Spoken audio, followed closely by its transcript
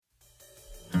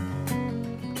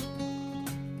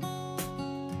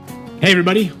Hey,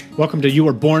 everybody. Welcome to You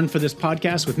Were Born for This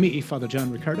podcast with me, Father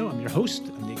John Riccardo. I'm your host.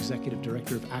 I'm the executive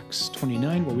director of Acts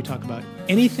 29, where we talk about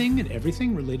anything and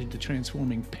everything related to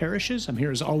transforming parishes. I'm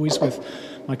here, as always, with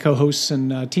my co-hosts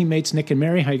and teammates, Nick and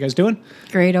Mary. How you guys doing?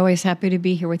 Great. Always happy to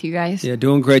be here with you guys. Yeah,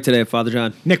 doing great today, Father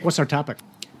John. Nick, what's our topic?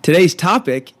 Today's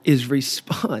topic is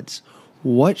response.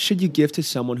 What should you give to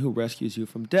someone who rescues you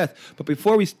from death? But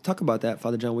before we talk about that,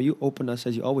 Father John, will you open us,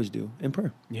 as you always do, in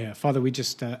prayer? Yeah, Father, we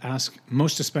just ask,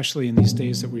 most especially in these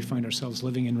days that we find ourselves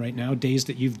living in right now, days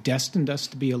that you've destined us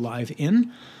to be alive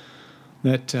in,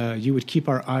 that you would keep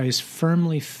our eyes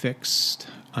firmly fixed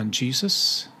on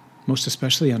Jesus, most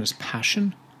especially on his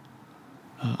passion,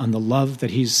 on the love that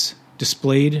he's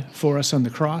displayed for us on the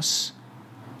cross,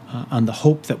 on the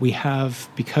hope that we have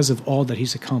because of all that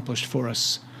he's accomplished for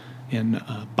us in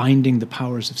binding the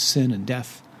powers of sin and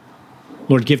death.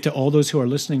 Lord, give to all those who are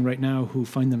listening right now who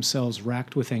find themselves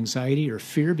racked with anxiety or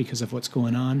fear because of what's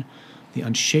going on, the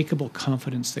unshakable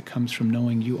confidence that comes from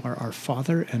knowing you are our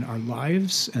Father and our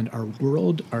lives and our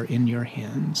world are in your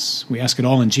hands. We ask it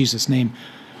all in Jesus' name.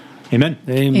 Amen.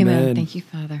 Amen. Thank you,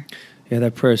 Father. Yeah,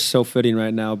 that prayer is so fitting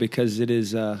right now because it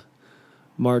is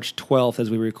March 12th as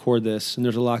we record this, and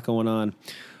there's a lot going on.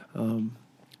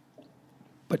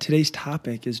 But today's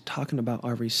topic is talking about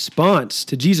our response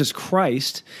to Jesus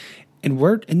Christ, and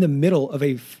we're in the middle of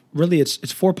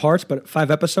it's 4 parts, but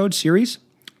 5-episode series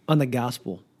on the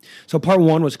gospel. So part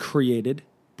 1 was created,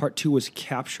 part 2 was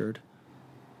captured,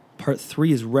 part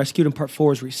 3 is rescued, and part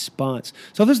 4 is response.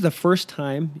 So if this is the first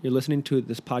time you're listening to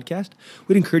this podcast,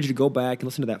 we'd encourage you to go back and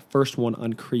listen to that first one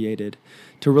on created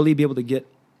to really be able to get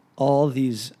all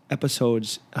these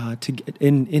episodes to get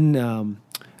in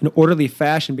an orderly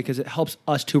fashion, because it helps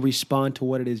us to respond to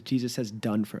what it is Jesus has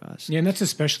done for us. Yeah, and that's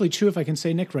especially true, if I can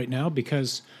say, Nick, right now,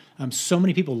 because so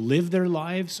many people live their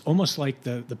lives almost like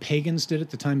the pagans did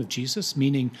at the time of Jesus,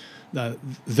 meaning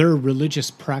their religious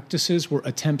practices were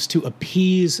attempts to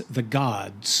appease the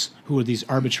gods, who are these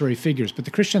arbitrary figures. But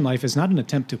the Christian life is not an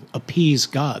attempt to appease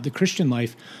God. The Christian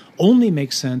life only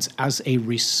makes sense as a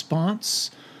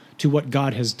response to what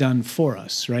God has done for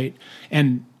us, right?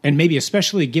 And maybe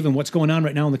especially given what's going on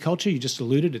right now in the culture, you just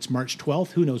alluded, it's March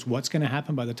 12th. Who knows what's going to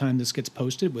happen by the time this gets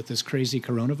posted with this crazy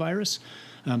coronavirus?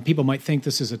 People might think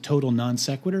this is a total non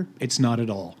sequitur. It's not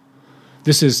at all.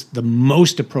 This is the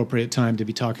most appropriate time to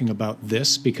be talking about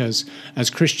this, because as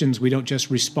Christians, we don't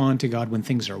just respond to God when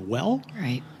things are well.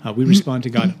 Right. We respond to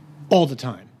God all the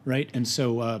time, right? And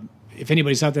so if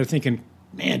anybody's out there thinking,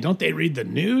 man, don't they read the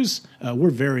news? We're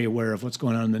very aware of what's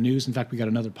going on in the news. In fact, we got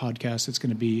another podcast that's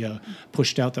going to be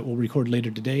pushed out that we'll record later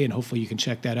today, and hopefully you can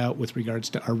check that out with regards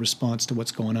to our response to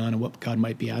what's going on and what God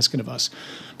might be asking of us.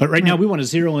 But right now, we want to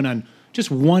zero in on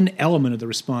just one element of the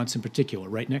response in particular,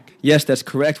 right, Nick? Yes, that's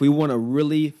correct. We want to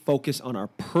really focus on our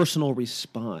personal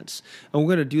response. And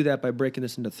we're going to do that by breaking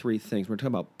this into 3 things. We're talking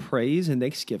about praise and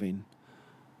thanksgiving,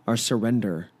 our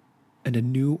surrender, and a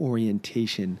new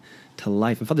orientation to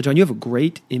life. And Father John, you have a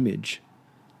great image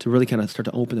to really kind of start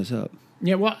to open this up.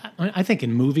 Yeah, well, I think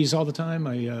in movies all the time,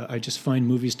 I just find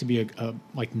movies to be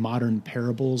like modern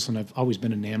parables, and I've always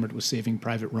been enamored with Saving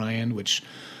Private Ryan, which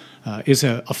is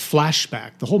a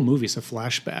flashback. The whole movie is a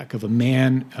flashback of a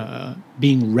man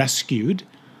being rescued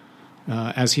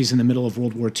as he's in the middle of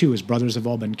World War II. His brothers have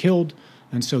all been killed,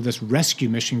 and so this rescue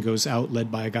mission goes out,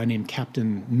 led by a guy named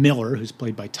Captain Miller, who's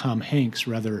played by Tom Hanks,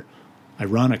 rather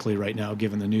ironically right now,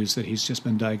 given the news that he's just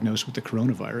been diagnosed with the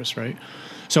coronavirus, right?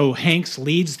 So Hanks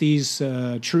leads these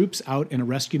troops out in a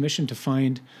rescue mission to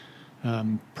find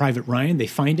Private Ryan. They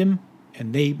find him,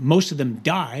 and most of them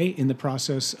die in the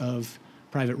process of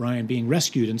Private Ryan being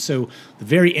rescued. And so the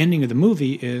very ending of the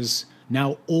movie is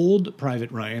now old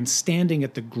Private Ryan standing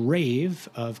at the grave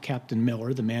of Captain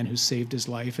Miller, the man who saved his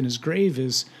life, and his grave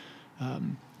is,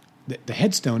 the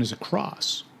headstone is a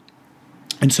cross.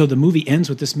 And so the movie ends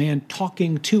with this man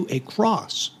talking to a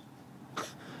cross.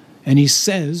 And he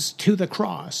says to the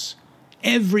cross,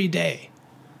 every day,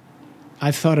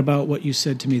 I've thought about what you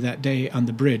said to me that day on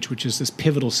the bridge, which is this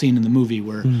pivotal scene in the movie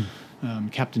where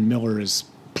Captain Miller is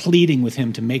pleading with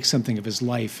him to make something of his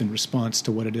life in response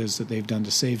to what it is that they've done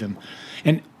to save him.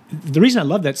 And the reason I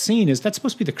love that scene is that's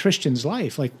supposed to be the Christian's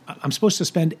life. Like, I'm supposed to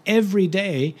spend every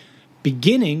day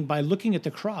beginning by looking at the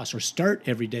cross, or start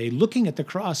every day looking at the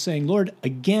cross, saying, Lord,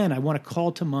 again, I want to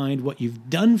call to mind what you've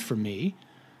done for me,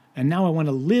 and now I want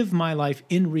to live my life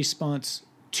in response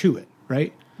to it,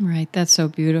 right? Right. That's so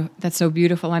beautiful. That's so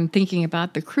beautiful. I'm thinking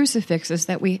about the crucifixes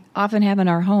that we often have in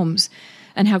our homes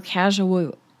and how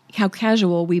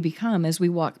casual we become as we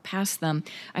walk past them.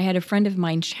 I had a friend of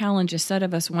mine challenge a set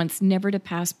of us once never to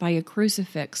pass by a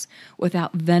crucifix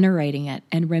without venerating it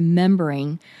and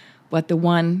remembering what the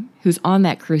one who's on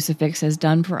that crucifix has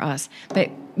done for us. But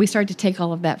we start to take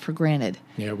all of that for granted.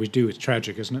 Yeah, we do. It's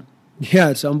tragic, isn't it? Yeah,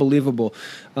 it's unbelievable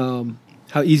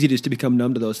how easy it is to become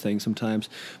numb to those things sometimes.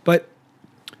 But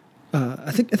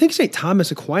I think St.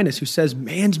 Thomas Aquinas, who says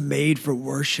man's made for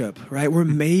worship, right? We're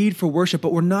made for worship,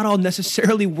 but we're not all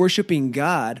necessarily worshiping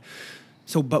God.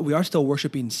 But we are still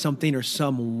worshiping something or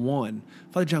someone.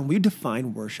 Father John, will you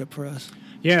define worship for us?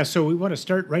 Yeah, so we want to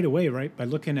start right away, right, by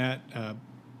looking at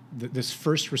this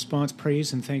first response,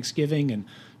 praise and thanksgiving. And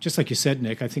just like you said,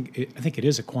 Nick, I think it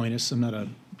is Aquinas. I'm not a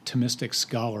Thomistic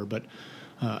scholar, but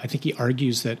I think he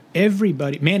argues that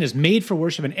man is made for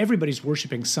worship, and everybody's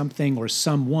worshiping something or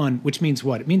someone, which means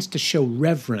what? It means to show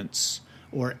reverence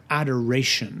or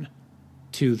adoration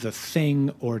to the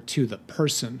thing or to the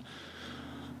person.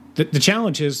 The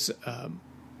challenge is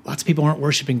lots of people aren't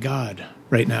worshiping God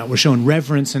right now. We're showing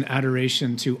reverence and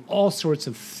adoration to all sorts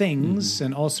of things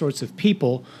and all sorts of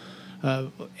people,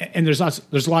 and there's lots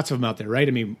of them out there, right?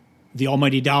 I mean, the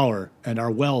almighty dollar and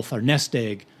our wealth, our nest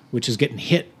egg, which is getting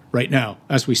hit right now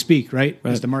as we speak, right?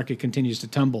 As the market continues to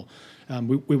tumble.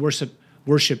 We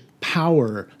worship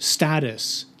power,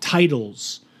 status,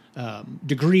 titles,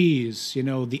 degrees,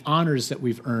 the honors that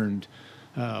we've earned.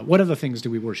 What other things do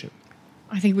we worship?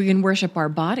 I think we can worship our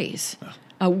bodies.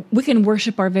 We can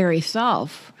worship our very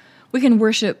self. We can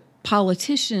worship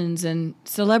politicians and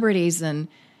celebrities. And,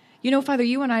 Father,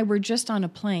 you and I were just on a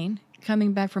plane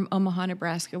coming back from Omaha,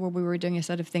 Nebraska, where we were doing a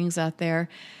set of things out there.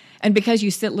 And because you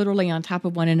sit literally on top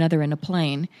of one another in a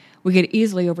plane, we could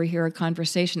easily overhear a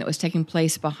conversation that was taking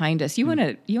place behind us. You want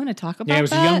to talk about that? Yeah, it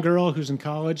was a young girl who's in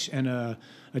college and a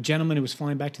gentleman who was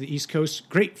flying back to the East Coast.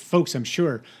 Great folks, I'm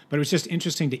sure. But it was just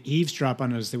interesting to eavesdrop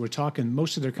on as they were talking.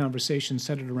 Most of their conversation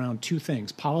centered around two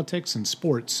things, politics and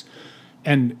sports.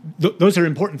 And those are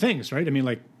important things, right? I mean,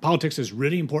 like, politics is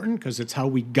really important because it's how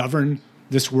we govern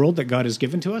this world that God has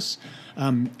given to us.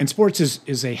 And sports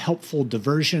is a helpful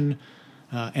diversion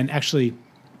and actually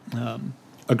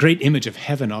a great image of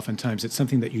heaven oftentimes. It's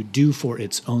something that you do for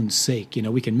its own sake.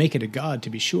 We can make it a God, to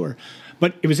be sure.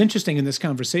 But it was interesting in this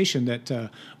conversation that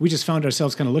we just found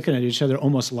ourselves kind of looking at each other,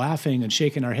 almost laughing and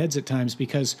shaking our heads at times,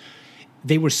 because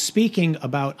they were speaking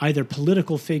about either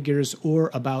political figures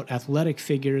or about athletic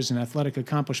figures and athletic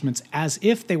accomplishments as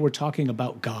if they were talking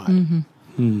about God.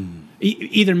 Mm-hmm.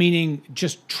 Either meaning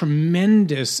just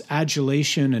tremendous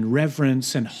adulation and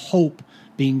reverence and hope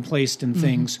being placed in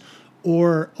things,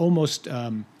 or almost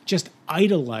just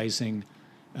idolizing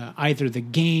either the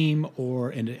game or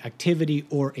an activity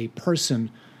or a person.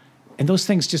 And those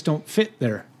things just don't fit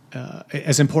there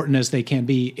as important as they can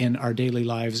be in our daily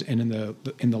lives and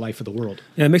in the life of the world.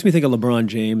 Yeah, it makes me think of LeBron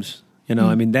James.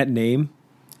 I mean, that name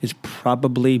is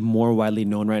probably more widely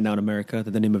known right now in America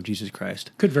than the name of Jesus Christ.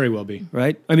 Could very well be.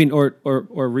 Right? I mean, or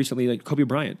recently, like Kobe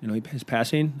Bryant, his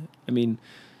passing. I mean,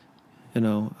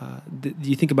 do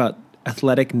you think about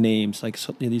athletic names like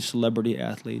these celebrity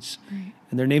athletes, right,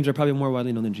 and their names are probably more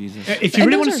widely known than Jesus. If you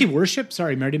really want to see worship,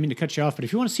 sorry, Mary, I didn't mean to cut you off, but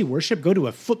if you want to see worship, go to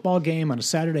a football game on a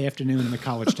Saturday afternoon in the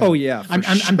college town. Oh yeah,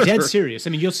 I'm dead serious.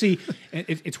 I mean, you'll see.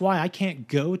 It's why I can't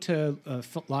go to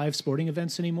live sporting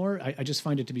events anymore. I just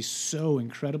find it to be so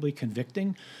incredibly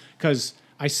convicting because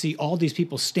I see all these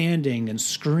people standing and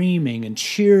screaming and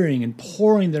cheering and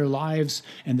pouring their lives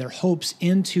and their hopes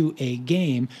into a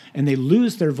game, and they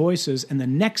lose their voices, and the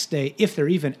next day, if they're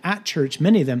even at church,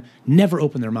 many of them never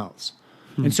open their mouths.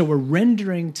 And so we're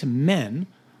rendering to men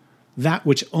that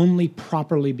which only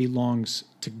properly belongs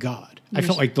to God. I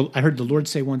felt like I heard the Lord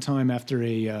say one time after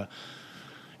it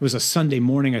was a Sunday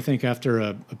morning, I think, after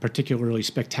a particularly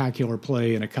spectacular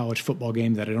play in a college football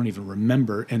game that I don't even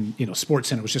remember. And, Sports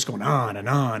Center was just going on and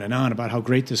on and on about how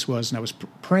great this was. And I was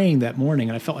praying that morning,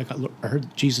 and I felt like I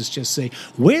heard Jesus just say,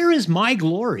 "Where is my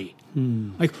glory?"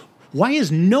 Like, why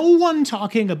is no one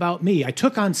talking about me? I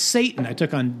took on Satan. I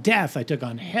took on death. I took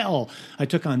on hell. I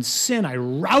took on sin. I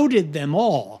routed them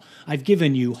all. I've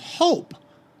given you hope.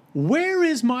 Where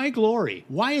is my glory?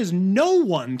 Why is no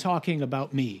one talking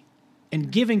about me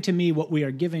and giving to me what we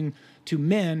are giving to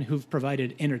men who've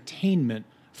provided entertainment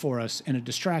for us and a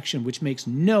distraction which makes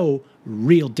no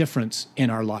real difference in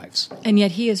our lives? And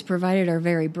yet he has provided our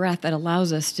very breath that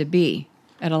allows us to be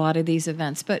at a lot of these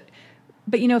events. But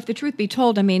if the truth be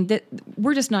told, I mean, that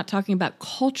we're just not talking about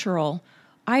cultural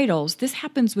idols. This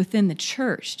happens within the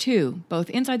church too, both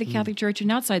inside the Catholic Church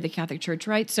and outside the Catholic Church,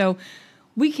 right? So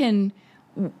we can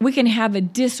have a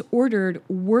disordered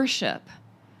worship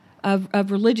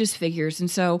of religious figures. And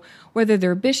so whether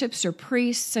they're bishops or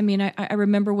priests, I mean, I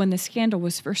remember when the scandal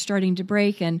was first starting to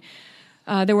break, and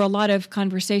there were a lot of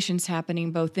conversations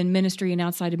happening both in ministry and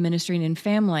outside of ministry and in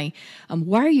family.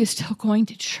 Why are you still going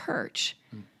to church?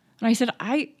 And I said,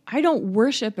 I don't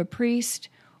worship a priest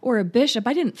or a bishop.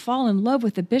 I didn't fall in love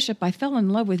with the bishop. I fell in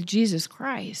love with Jesus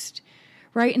Christ.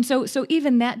 Right? And so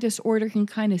even that disorder can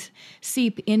kind of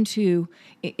seep into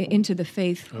the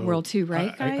faith world too,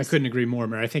 right, guys? I couldn't agree more,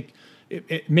 Mary. I think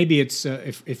maybe it's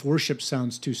if worship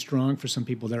sounds too strong for some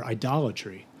people, they're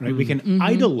idolatry, right? We can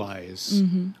idolize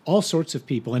all sorts of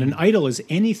people, and an idol is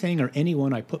anything or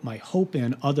anyone I put my hope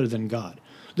in other than God.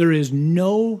 There is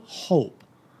no hope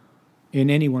in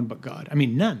anyone but God. I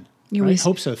mean, none. Right?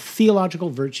 Hope's a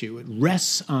theological virtue. It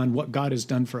rests on what God has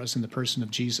done for us in the person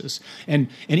of Jesus. And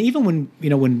even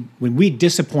when we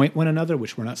disappoint one another,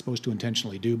 which we're not supposed to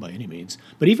intentionally do by any means,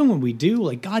 but even when we do,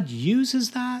 like God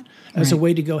uses that as a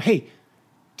way to go, hey,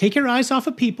 take your eyes off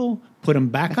of people, put them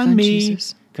back on me,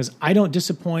 because I don't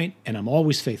disappoint and I'm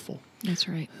always faithful. That's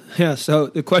right. Yeah, so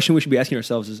the question we should be asking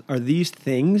ourselves is, are these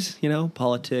things,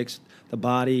 politics, the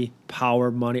body,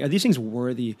 power, money, are these things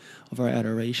worthy of our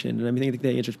adoration? And I think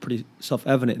the answer is pretty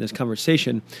self-evident in this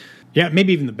conversation. Yeah,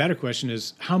 maybe even the better question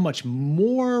is, how much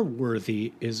more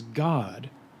worthy is God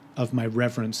of my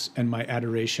reverence and my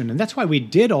adoration? And that's why we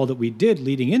did all that we did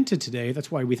leading into today. That's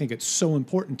why we think it's so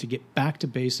important to get back to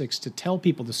basics, to tell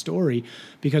people the story,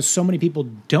 because so many people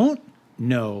don't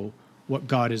know what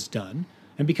God has done.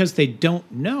 And because they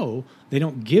don't know, they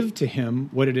don't give to him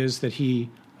what it is that he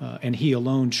and he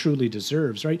alone truly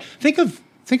deserves, right? Think of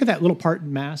that little part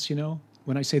in Mass,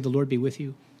 when I say the Lord be with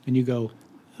you, and you go,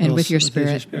 and with your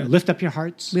spirit. Lift up your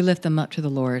hearts. We lift them up to the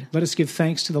Lord. Let us give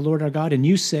thanks to the Lord our God. And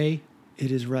you say,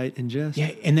 it is right and just.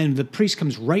 Yeah, and then the priest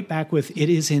comes right back with, it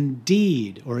is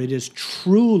indeed, or it is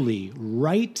truly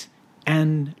right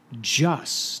and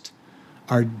just,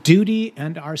 our duty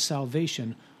and our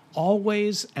salvation,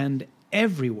 always and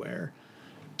everywhere,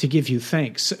 to give you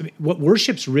thanks. I mean, what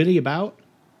worship's really about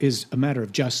is a matter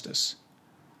of justice.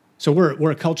 So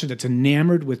we're a culture that's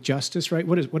enamored with justice, right?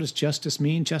 What does justice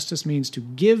mean? Justice means to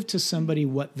give to somebody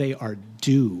what they are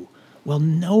due. Well,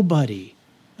 nobody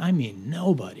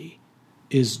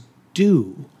is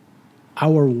due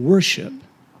our worship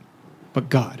but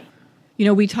God.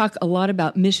 We talk a lot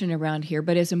about mission around here,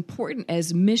 but as important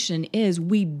as mission is,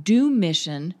 we do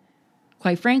mission,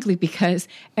 quite frankly, because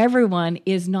everyone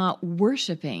is not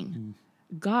worshiping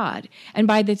God. And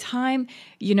by the time,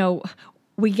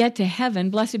 we get to heaven,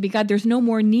 blessed be God, there's no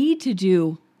more need to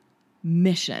do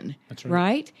mission. That's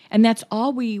right? And that's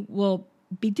all we will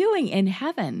be doing in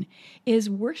heaven, is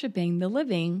worshiping the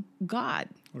living God.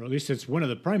 Or at least it's one of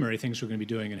the primary things we're going to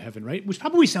be doing in heaven, right? Which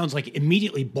probably sounds like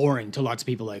immediately boring to lots of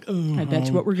people, like, oh,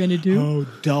 that's what we're going to do? Oh,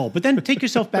 dull. But then take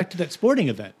yourself back to that sporting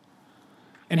event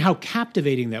and how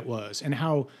captivating that was and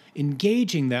how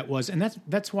engaging that was. And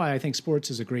that's why I think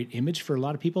sports is a great image for a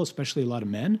lot of people, especially a lot of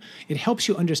men. It helps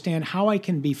you understand how I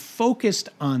can be focused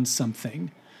on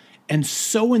something and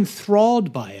so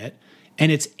enthralled by it,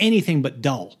 and it's anything but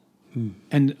dull.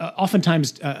 And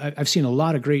oftentimes, I've seen a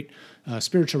lot of great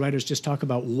spiritual writers just talk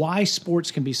about why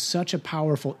sports can be such a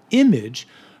powerful image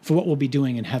for what we'll be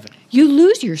doing in heaven. You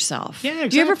lose yourself. Yeah, exactly.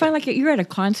 Do you ever find like you're at a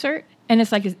concert and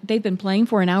it's like they've been playing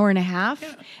for an hour and a half,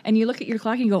 and you look at your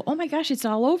clock and you go, oh my gosh, it's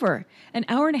all over. An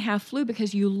hour and a half flew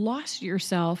because you lost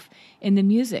yourself in the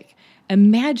music.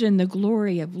 Imagine the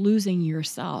glory of losing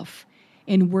yourself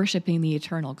in worshiping the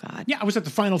eternal God. Yeah, I was at the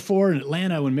Final Four in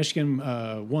Atlanta when Michigan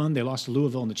won. They lost to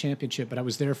Louisville in the championship, but I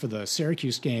was there for the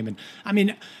Syracuse game. And, I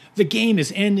mean, the game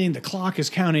is ending. The clock is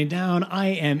counting down. I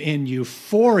am in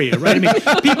euphoria, right? I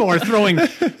mean, people are throwing,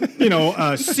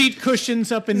 seat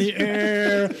cushions up in the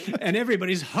air, and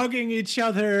everybody's hugging each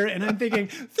other. And I'm thinking,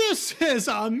 this is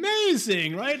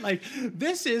amazing, right? Like,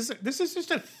 this is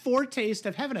just a foretaste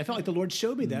of heaven. I felt like the Lord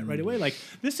showed me that right away. Like,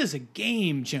 this is a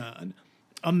game, John.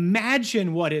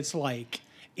 Imagine what it's like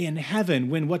in heaven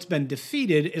when what's been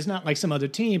defeated is not like some other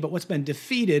team, but what's been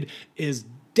defeated is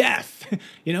death,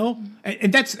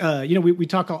 And that's, we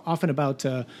talk often about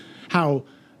how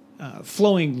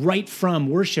flowing right from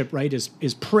worship, right,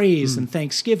 is praise and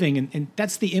thanksgiving. And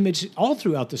that's the image all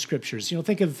throughout the scriptures.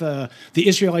 Think of the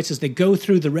Israelites as they go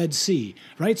through the Red Sea,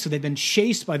 right? So they've been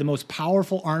chased by the most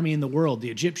powerful army in the world, the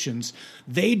Egyptians.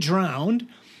 They drowned,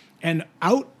 and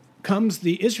out comes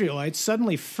the Israelites,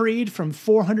 suddenly freed from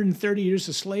 430 years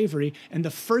of slavery, and the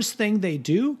first thing they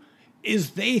do is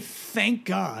they thank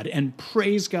God and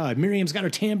praise God. Miriam's got her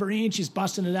tambourine, she's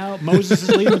busting it out. Moses is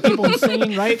leading the people in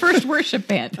singing, right? First worship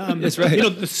band. That's right.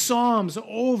 The Psalms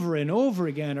over and over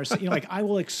again are like, I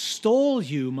will extol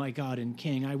you, my God and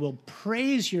King. I will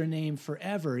praise your name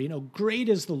forever. Great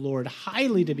is the Lord,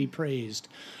 highly to be praised.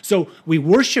 So we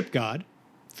worship God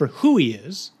for who he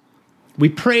is. We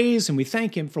praise and we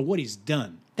thank him for what he's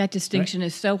done. That distinction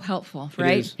is so helpful,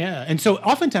 right? Yeah. And so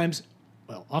oftentimes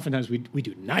well, oftentimes we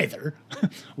do neither.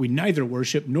 We neither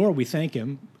worship nor we thank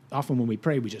him. Often when we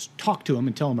pray, we just talk to him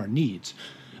and tell him our needs.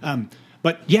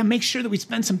 But yeah, make sure that we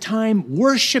spend some time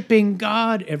worshiping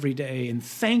God every day and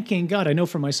thanking God. I know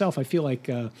for myself, I feel like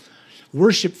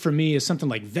worship for me is something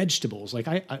like vegetables. Like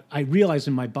I realize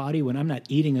in my body when I'm not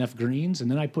eating enough greens,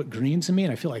 and then I put greens in me,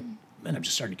 and I feel like, man, I'm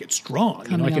just starting to get strong.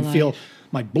 I can feel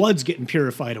my blood's getting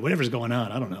purified or whatever's going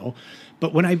on. I don't know.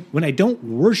 But when I don't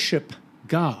worship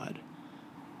God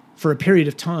for a period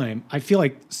of time, I feel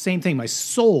like same thing. My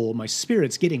soul, my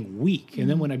spirit's getting weak. And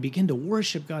then when I begin to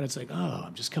worship God, it's like, oh,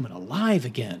 I'm just coming alive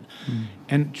again.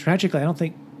 And tragically, I don't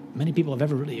think many people have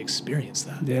ever really experienced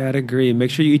that. Yeah, I'd agree. Make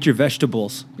sure you eat your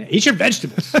vegetables. Yeah, eat your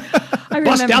vegetables.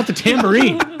 Bust out the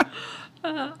tambourine.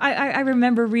 I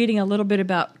remember reading a little bit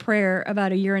about prayer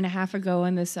about a year and a half ago,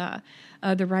 and this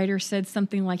the writer said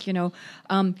something like,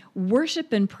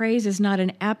 worship and praise is not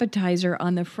an appetizer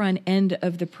on the front end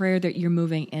of the prayer that you're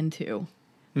moving into,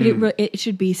 but it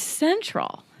should be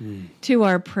central to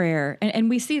our prayer. And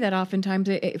we see that oftentimes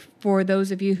for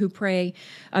those of you who pray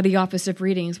the office of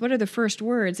readings. What are the first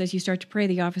words as you start to pray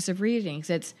the office of readings?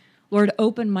 It's, Lord,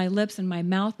 open my lips and my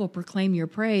mouth will proclaim your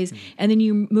praise. And then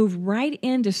you move right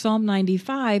into Psalm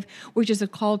 95, which is a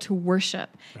call to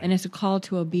worship, and it's a call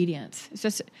to obedience. It's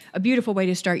just a beautiful way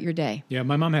to start your day. Yeah,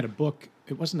 my mom had a book.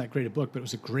 It wasn't that great a book, but it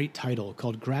was a great title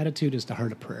called Gratitude is the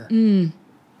Heart of Prayer.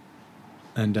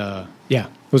 And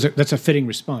that's a fitting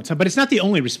response. But it's not the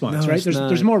only response, right?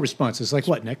 There's more responses. Like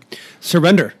what, Nick?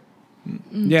 Surrender.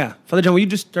 Yeah. Father John, will you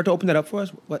just start to open that up for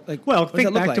us?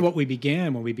 Think back to what we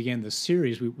began when we began this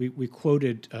series. We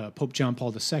quoted Pope John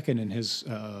Paul II in his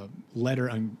letter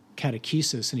on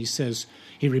catechesis, and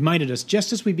he reminded us,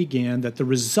 just as we began, that the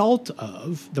result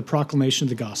of the proclamation of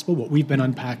the gospel, what we've been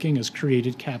unpacking as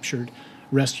created, captured,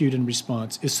 rescued, and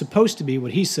response, is supposed to be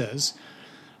what he says.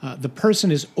 The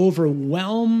person is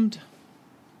overwhelmed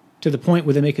to the point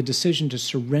where they make a decision to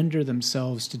surrender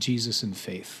themselves to Jesus in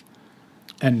faith.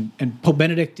 And Pope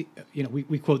Benedict,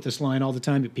 we quote this line all the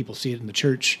time, but people see it in the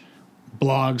church,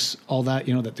 blogs, all that,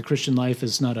 that the Christian life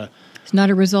is not It's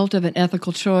not a result of an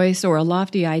ethical choice or a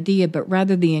lofty idea, but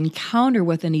rather the encounter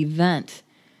with an event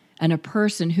and a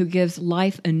person who gives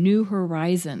life a new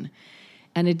horizon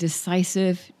and a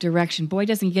decisive direction. Boy, it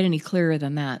doesn't get any clearer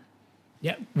than that.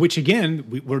 Yeah, which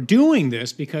again, we're doing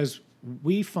this because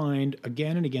we find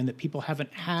again and again that people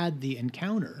haven't had the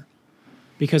encounter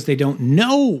because they don't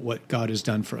know what God has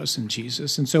done for us in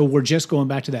Jesus. And so we're just going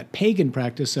back to that pagan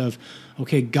practice of,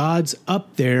 okay, God's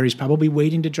up there. He's probably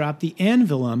waiting to drop the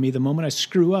anvil on me the moment I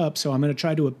screw up, so I'm going to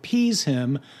try to appease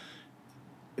him.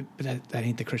 But that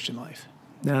ain't the Christian life.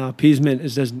 No, appeasement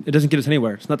it doesn't get us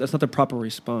anywhere. That's not the proper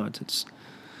response. It's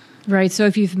right. So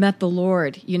if you've met the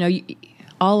Lord,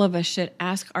 all of us should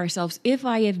ask ourselves, if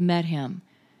I have met him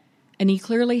and he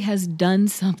clearly has done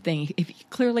something, if he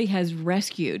clearly has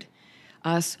rescued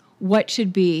us, what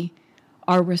should be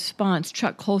our response?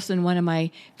 Chuck Colson, one of my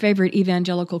favorite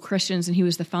evangelical Christians, and he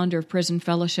was the founder of Prison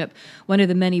Fellowship, one of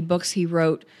the many books he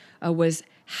wrote was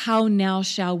How Now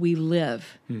Shall We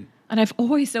Live? And I've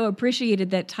always so appreciated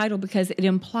that title because it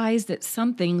implies that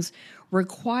something's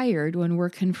required when we're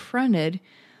confronted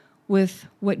with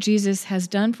what Jesus has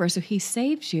done for us. So he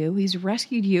saved you. He's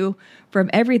rescued you from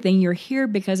everything. You're here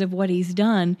because of what he's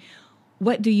done.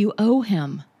 What do you owe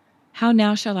him? How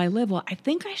now shall I live? Well, I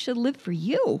think I should live for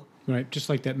you. Right, just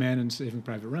like that man in Saving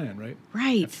Private Ryan, right?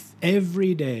 Right.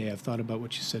 Every day I've thought about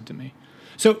what you said to me.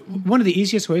 So one of the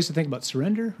easiest ways to think about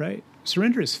surrender, right?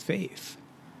 Surrender is faith.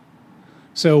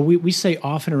 So we say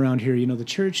often around here, the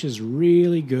church is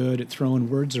really good at throwing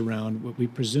words around. We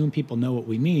presume people know what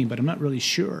we mean, but I'm not really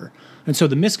sure. And so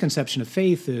the misconception of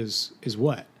faith is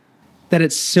what? That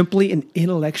it's simply an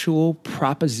intellectual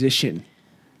proposition.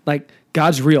 Like,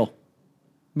 God's real.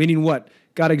 Meaning what?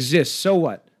 God exists. So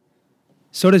what?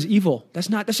 So does evil. That's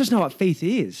just not what faith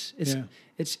is.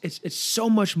 It's so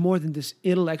much more than this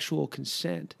intellectual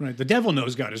consent. Right. The devil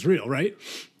knows God is real, right?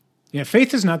 Yeah.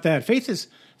 Faith is not that. Faith is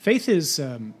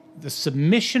the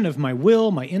submission of my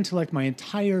will, my intellect, my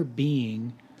entire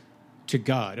being to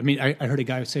God. I mean, I heard a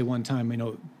guy say one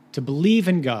time, to believe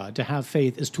in God, to have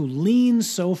faith, is to lean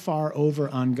so far over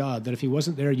on God that if he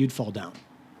wasn't there, you'd fall down.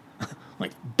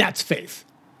 Like, that's faith.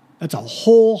 That's a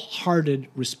wholehearted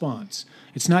response.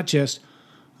 It's not just,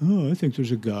 I think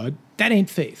there's a God. That ain't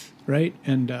faith, right?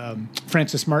 And Father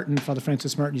Francis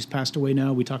Martin, he's passed away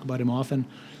now. We talk about him often.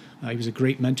 He was a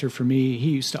great mentor for me. He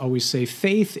used to always say,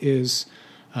 faith is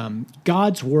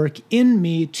God's work in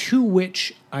me to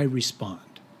which I respond.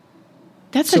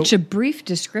 That's such a brief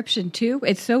description, too.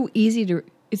 It's so easy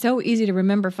to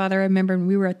remember. Father, I remember when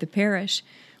we were at the parish,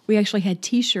 We actually had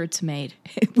T-shirts made.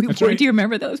 That's right. Do you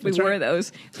remember those? That's we wore right.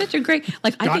 those. Such a great,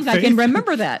 I Got think faith. I can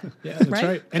remember that. Yeah, that's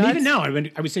right. And God's- even now,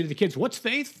 I would say to the kids, what's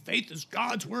faith? Faith is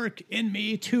God's work in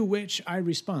me to which I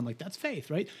respond. Like, that's faith,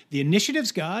 right? The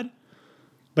initiative's God,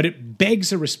 but it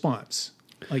begs a response.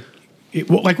 Like,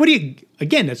 what do you,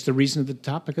 again, that's the reason of the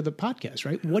topic of the podcast,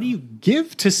 right? What do you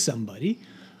give to somebody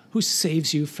who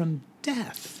saves you from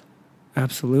death?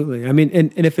 Absolutely. I mean,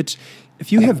 and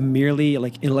if you have merely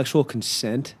like intellectual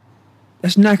consent,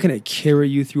 that's not going to carry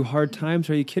you through hard times.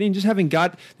 Are you kidding? Just having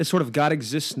God, this sort of God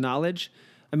exists knowledge.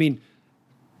 I mean,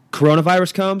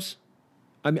 coronavirus comes.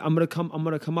 I mean, I'm gonna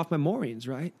come off my moorings,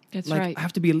 right? That's like, right. I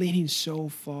have to be leaning so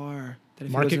far that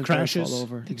if Market it doesn't fall crashes.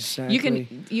 over. Exactly.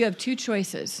 You have two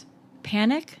choices: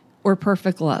 panic or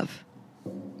perfect love.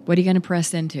 What are you going to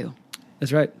press into?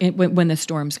 That's right. When the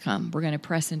storms come, we're going to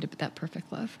press into that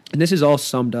perfect love. And this is all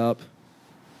summed up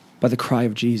by the cry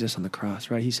of Jesus on the cross,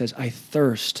 right? He says, "I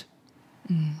thirst.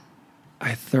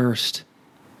 I thirst."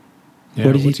 Yeah,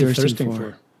 What is he what's he thirsting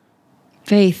for?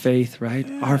 Faith. Faith, right?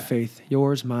 Our faith,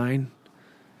 yours, mine.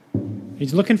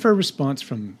 He's looking for a response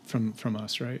from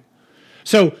us, right?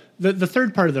 So the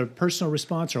third part of the personal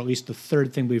response, or at least the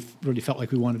third thing we've really felt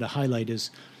like we wanted to highlight, is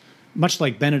much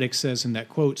like Benedict says in that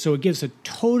quote, so it gives a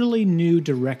totally new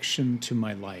direction to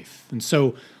my life. And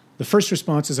so the first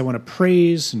response is I want to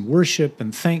praise and worship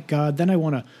and thank God. Then I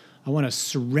want to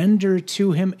surrender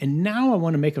to him. And now I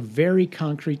want to make a very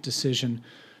concrete decision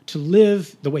to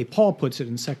live the way Paul puts it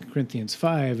in 2 Corinthians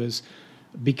 5 is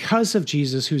because of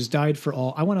Jesus who's died for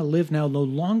all, I want to live now no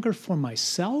longer for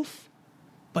myself,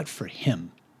 but for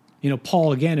him.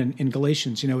 Paul again in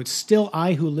Galatians, it's still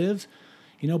I who live,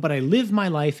 but I live my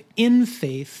life in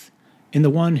faith in the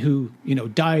one who,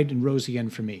 died and rose again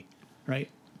for me, right?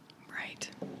 Right.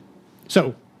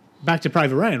 So back to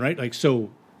Private Ryan, right? Like, so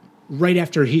right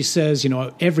after he says,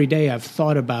 every day I've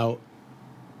thought about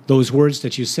those words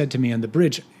that you said to me on the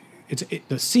bridge,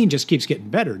 the scene just keeps getting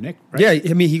better, Nick, right?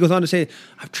 Yeah, I mean, he goes on to say,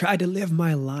 I've tried to live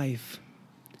my life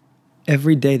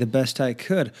every day the best I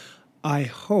could. I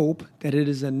hope that it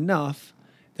is enough.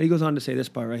 Then he goes on to say this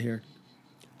part right here.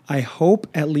 I hope,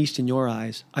 at least in your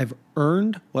eyes, I've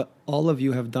earned what all of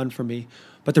you have done for me.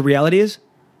 But the reality is,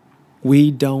 we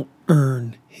don't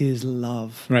earn his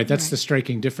love. Right, that's the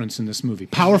striking difference in this movie.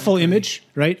 Powerful image,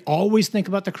 right? Always think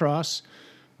about the cross.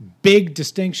 Big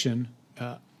distinction.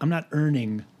 I'm not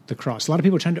earning the cross. A lot of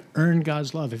people are trying to earn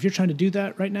God's love. If you're trying to do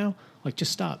that right now,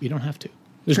 just stop. You don't have to.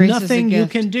 There's Grace is a nothing you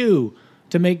gift. can do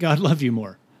to make God love you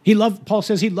more. Paul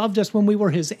says he loved us when we were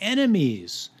his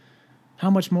enemies. How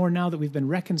much more now that we've been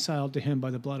reconciled to him by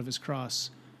the blood of his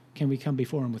cross can we come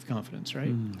before him with confidence,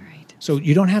 right? Right. So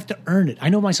you don't have to earn it. I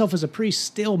know myself as a priest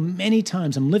still many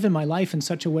times I'm living my life in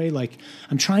such a way like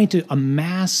I'm trying to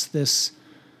amass this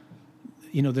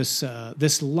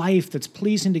this life that's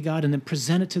pleasing to God and then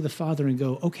present it to the Father and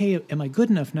go, okay, am I good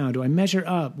enough now? Do I measure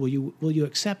up? Will you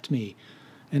accept me?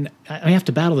 And I have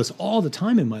to battle this all the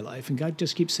time in my life. And God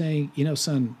just keeps saying,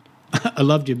 son, I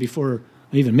loved you before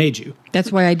I even made you.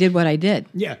 That's why I did what I did.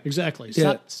 Yeah, exactly.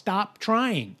 Yeah. Stop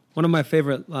trying. One of my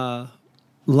favorite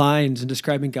lines in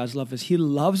describing God's love is, he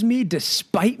loves me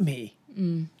despite me.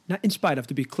 Not in spite of,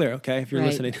 to be clear, okay, if you're Right.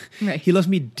 listening. Right. He loves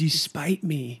me despite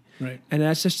me. Right. And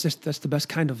that's that's the best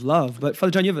kind of love. But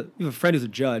Father John, you have a friend who's a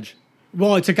judge.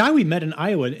 Well, it's a guy we met in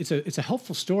Iowa. It's a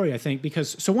helpful story, I think,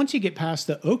 because so once you get past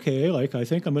the, I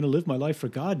think I'm going to live my life for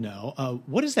God now,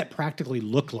 what does that practically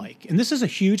look like? And this is a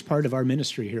huge part of our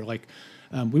ministry here.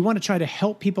 We want to try to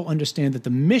help people understand that the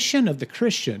mission of the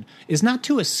Christian is not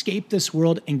to escape this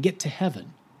world and get to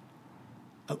heaven.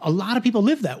 A lot of people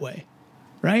live that way,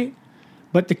 right?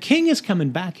 But the King is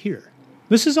coming back here.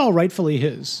 This is all rightfully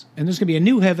his, and there's going to be a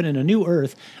new heaven and a new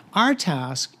earth. Our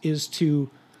task is to...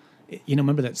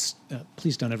 remember that,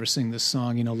 please don't ever sing this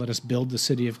song, let us build the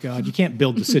city of God. You can't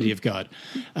build the city of God.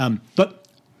 But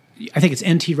I think it's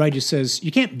N.T. Wright who says,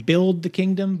 you can't build the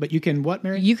kingdom, but you can what,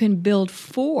 Mary? You can build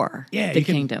for the you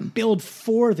can kingdom. build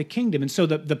for the kingdom. And so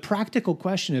the practical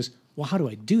question is, well, how do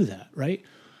I do that, right?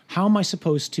 How am I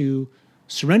supposed to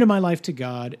surrender my life to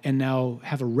God and now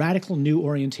have a radical new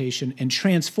orientation and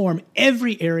transform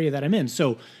every area that I'm in?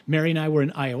 So Mary and I were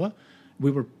in Iowa.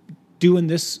 We were doing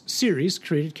this series,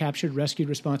 Created, Captured, Rescued,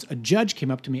 Response. A judge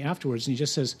came up to me afterwards and he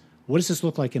just says, what does this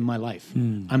look like in my life?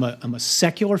 I'm a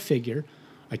secular figure.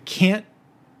 I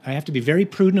have to be very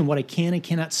prudent in what I can and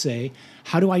cannot say.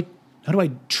 How do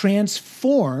I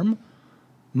transform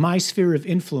my sphere of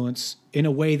influence in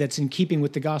a way that's in keeping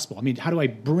with the gospel? I mean, how do I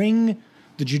bring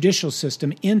the judicial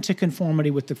system into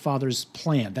conformity with the Father's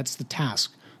plan? That's the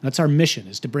task. That's our mission,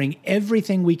 is to bring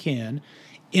everything we can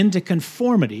into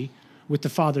conformity with the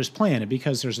Father's plan. And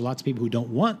because there's lots of people who don't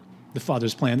want the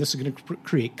Father's plan, this is going to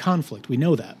create conflict. We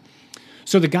know that.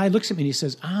 So the guy looks at me and he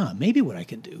says, maybe what I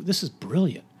can do. This is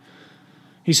brilliant.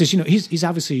 He says, he's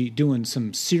obviously doing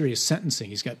some serious sentencing.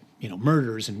 He's got,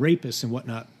 murderers and rapists and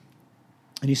whatnot.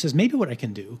 And he says, maybe what I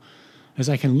can do is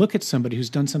I can look at somebody who's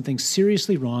done something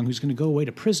seriously wrong, who's going to go away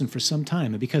to prison for some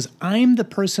time. And because I'm the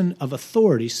person of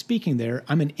authority speaking there,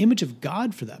 I'm an image of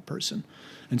God for that person.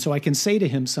 And so I can say to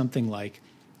him something like,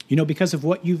 because of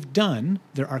what you've done,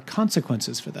 there are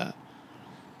consequences for that.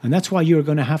 And that's why you are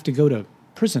going to have to go to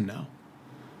prison now.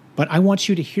 But I want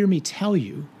you to hear me tell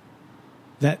you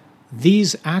that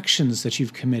these actions that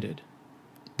you've committed,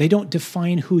 they don't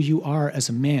define who you are as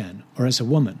a man or as a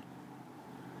woman.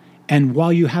 And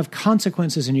while you have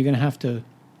consequences and you're going to have to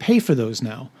pay for those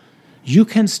now, you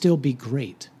can still be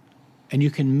great and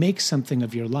you can make something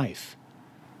of your life.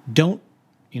 Don't,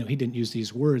 he didn't use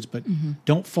these words, but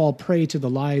don't fall prey to the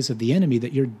lies of the enemy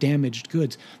that you're damaged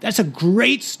goods. That's a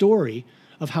great story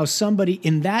of how somebody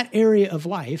in that area of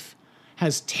life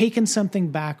has taken something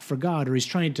back for God, or he's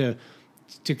trying to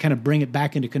kind of bring it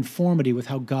back into conformity with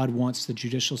how God wants the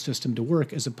judicial system to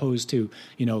work, as opposed to,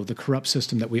 the corrupt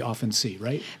system that we often see,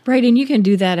 right? Right, and you can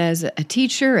do that as a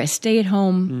teacher, a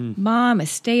stay-at-home mom, a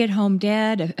stay-at-home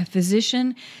dad, a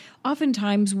physician.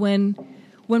 Oftentimes when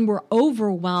we're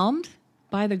overwhelmed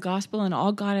by the gospel and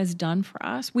all God has done for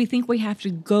us, we think we have to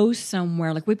go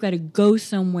somewhere, like we've got to go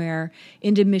somewhere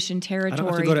into mission territory. I don't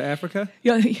have to go to Africa?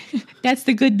 That's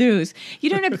the good news. You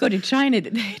don't have to go to China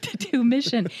to do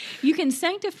mission. You can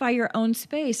sanctify your own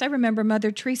space. I remember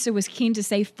Mother Teresa was keen to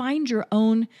say, find your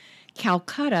own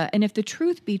Calcutta. And if the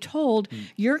truth be told,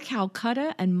 your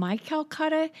Calcutta and my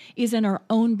Calcutta is in our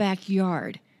own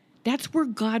backyard. That's where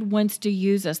God wants to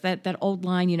use us. That old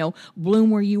line, bloom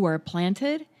where you are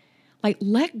planted. Like,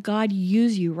 let God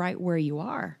use you right where you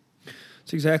are.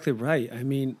 That's exactly right. I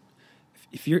mean,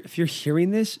 if you're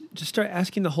hearing this, just start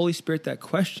asking the Holy Spirit that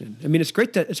question. I mean, it's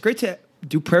great to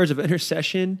do prayers of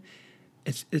intercession.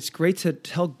 It's great to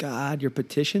tell God your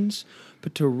petitions,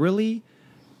 but to really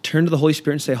turn to the Holy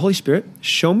Spirit and say, Holy Spirit,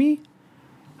 show me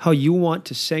how you want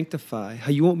to sanctify, how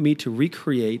you want me to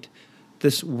recreate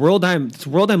this world I'm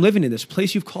living in, this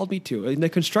place you've called me to, in the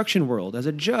construction world, as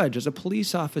a judge, as a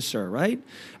police officer, right?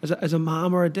 As a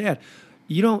mom or a dad.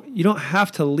 You don't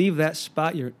have to leave that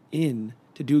spot you're in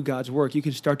to do God's work. You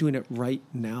can start doing it right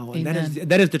now. And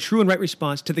that is the true and right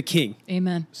response to the King.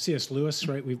 Amen. C.S. Lewis,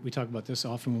 right? We talk about this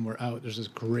often when we're out. There's this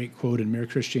great quote in Mere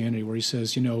Christianity where he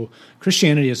says,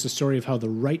 Christianity is the story of how the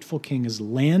rightful king is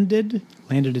landed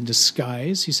in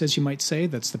disguise, he says, you might say.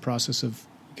 That's the process of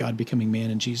God becoming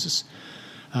man in Jesus,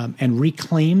 and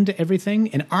reclaimed everything.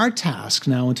 And our task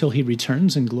now, until he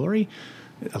returns in glory,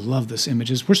 I love this image,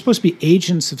 is we're supposed to be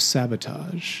agents of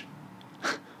sabotage.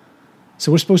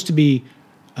 So we're supposed to be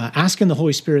asking the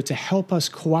Holy Spirit to help us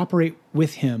cooperate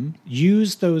with him,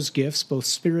 use those gifts, both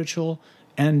spiritual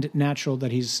and natural,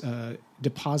 that he's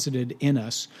deposited in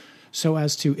us, so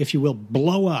as to, if you will,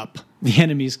 blow up the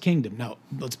enemy's kingdom. Now,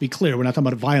 let's be clear, we're not talking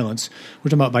about violence. We're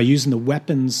talking about by using the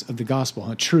weapons of the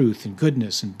gospel, truth and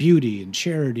goodness and beauty and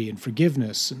charity and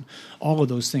forgiveness and all of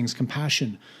those things,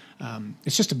 compassion.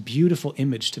 It's just a beautiful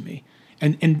image to me.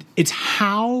 And it's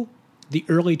how the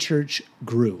early church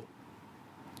grew,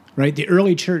 right? The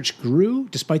early church grew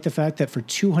despite the fact that for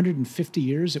 250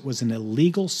 years it was an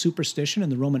illegal superstition in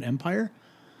the Roman Empire.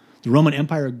 The Roman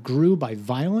Empire grew by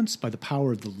violence, by the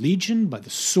power of the legion, by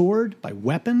the sword, by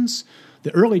weapons.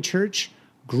 The early church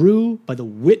grew by the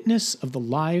witness of the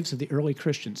lives of the early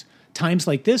Christians. Times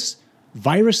like this,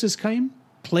 viruses came,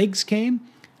 plagues came,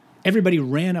 everybody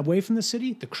ran away from the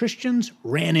city, the Christians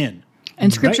ran in.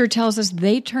 And Scripture tells us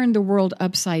they turned the world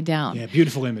upside down. Yeah,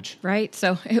 beautiful image. Right?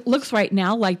 So it looks right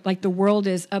now like the world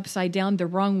is upside down the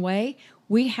wrong way.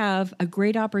 We have a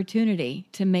great opportunity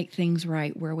to make things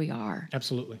right where we are.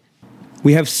 Absolutely.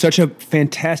 We have such a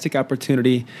fantastic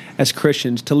opportunity as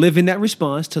Christians to live in that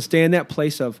response, to stay in that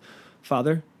place of,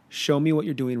 Father, show me what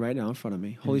you're doing right now in front of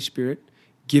me. Holy Spirit,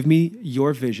 give me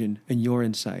your vision and your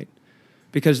insight.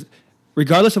 Because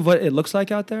regardless of what it looks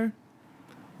like out there,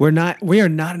 we are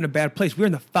not in a bad place. We're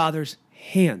in the Father's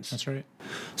hands. That's right.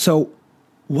 So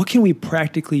what can we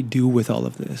practically do with all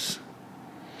of this?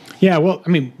 Yeah, well, I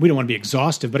mean, we don't want to be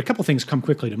exhaustive, but a couple things come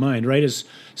quickly to mind, right?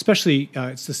 Especially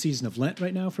it's the season of Lent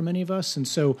right now for many of us. And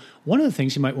so one of the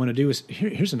things you might want to do is,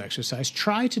 here's an exercise.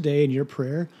 Try today in your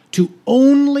prayer to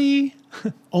only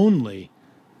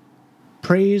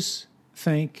praise,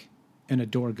 thank, and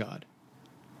adore God.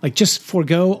 Like, just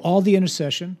forego all the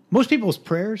intercession. Most people's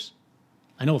prayers,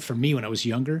 I know for me when I was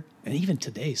younger, and even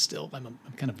today still, I'm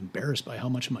kind of embarrassed by how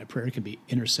much of my prayer can be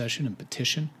intercession and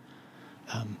petition.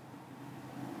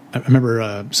 I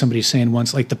remember somebody saying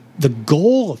once, like the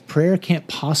goal of prayer can't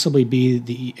possibly be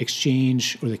the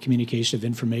exchange or the communication of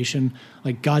information.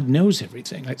 Like God knows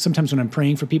everything. Like sometimes when I'm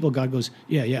praying for people, God goes,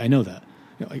 yeah, I know that.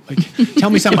 You know, like tell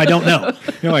me something I don't know.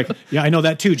 Like, yeah, I know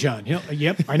that too, John.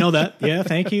 Yep, I know that. Yeah,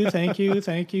 thank you.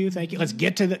 Let's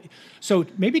get to the. So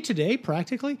maybe today,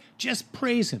 practically, just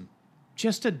praise him.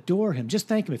 Just adore him. Just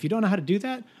thank him. If you don't know how to do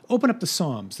that, open up the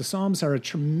Psalms. The Psalms are a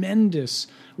tremendous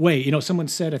way. Someone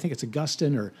said, I think it's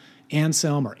Augustine or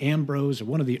Anselm or Ambrose or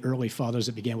one of the early fathers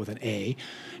that began with an A.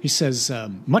 He says,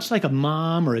 much like a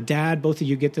mom or a dad, both of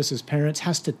you get this as parents,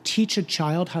 has to teach a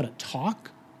child how to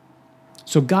talk.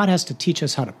 So God has to teach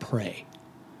us how to pray.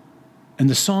 And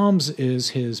the Psalms is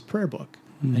his prayer book.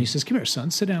 And he says, come here, son,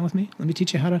 sit down with me. Let me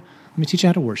teach you how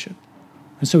to worship.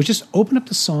 And so just open up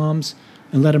the Psalms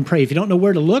and let him pray. If you don't know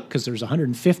where to look, because there's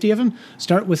 150 of them,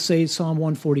 start with, say, Psalm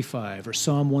 145 or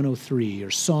Psalm 103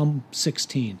 or Psalm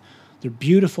 16. They're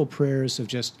beautiful prayers of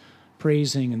just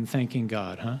praising and thanking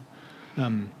God, huh?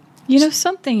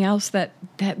 Something else that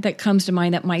comes to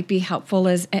mind that might be helpful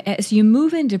is as you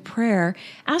move into prayer,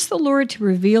 ask the Lord to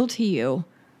reveal to you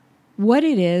what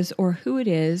it is or who it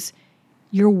is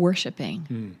you're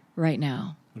worshiping right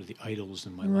now. What are the idols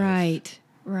in my life?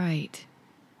 Right.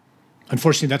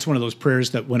 Unfortunately, that's one of those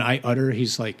prayers that when I utter,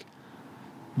 he's like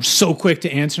so quick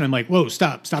to answer. And I'm like, whoa,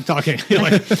 stop talking.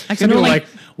 Like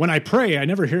when I pray, I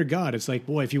never hear God. It's like,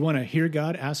 boy, if you want to hear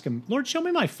God, ask him, Lord, show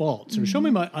me my faults or show me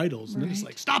my idols. And then it's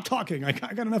like, stop talking. I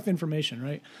got enough information,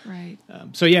 right? Right.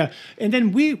 And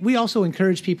then we also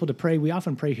encourage people to pray. We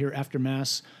often pray here after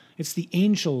Mass. It's the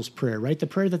angels' prayer, right? The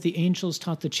prayer that the angels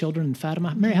taught the children in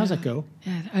Fatima. Mary, how's that go?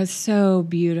 Yeah, that was so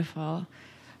beautiful.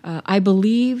 I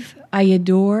believe, I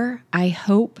adore, I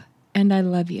hope, and I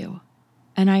love you.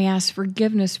 And I ask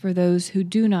forgiveness for those who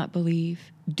do not believe,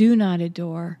 do not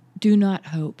adore, do not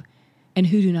hope, and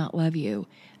who do not love you.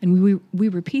 And we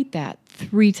repeat that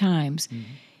 3 times. Mm-hmm.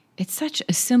 It's such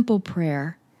a simple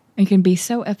prayer and can be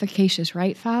so efficacious,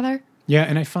 right, Father? Yeah,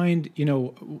 and I find,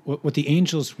 what the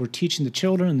angels were teaching the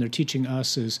children and they're teaching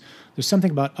us is there's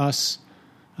something about us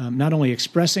not only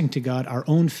expressing to God our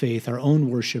own faith, our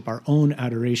own worship, our own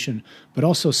adoration, but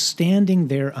also standing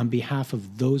there on behalf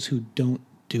of those who don't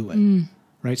do it,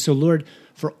 right? So, Lord,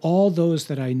 for all those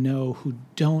that I know who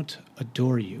don't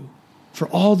adore you, for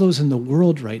all those in the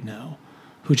world right now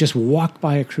who just walk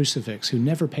by a crucifix, who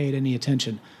never paid any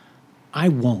attention, I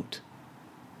won't.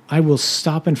 I will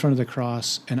stop in front of the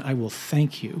cross and I will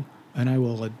thank you and I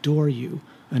will adore you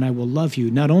and I will love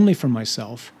you, not only for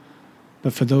myself,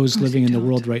 but for those living in the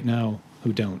world right now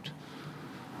who don't.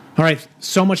 All right,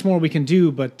 so much more we can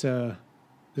do, but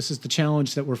this is the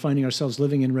challenge that we're finding ourselves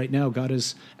living in right now. God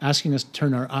is asking us to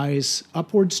turn our eyes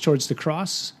upwards towards the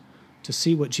cross, to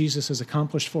see what Jesus has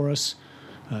accomplished for us,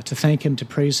 to thank him, to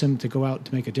praise him, to go out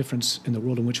to make a difference in the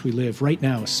world in which we live. Right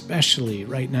now, especially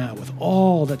right now, with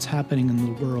all that's happening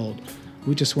in the world,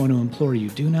 we just want to implore you,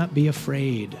 do not be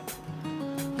afraid.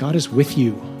 God is with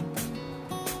you.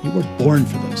 You were born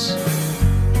for this.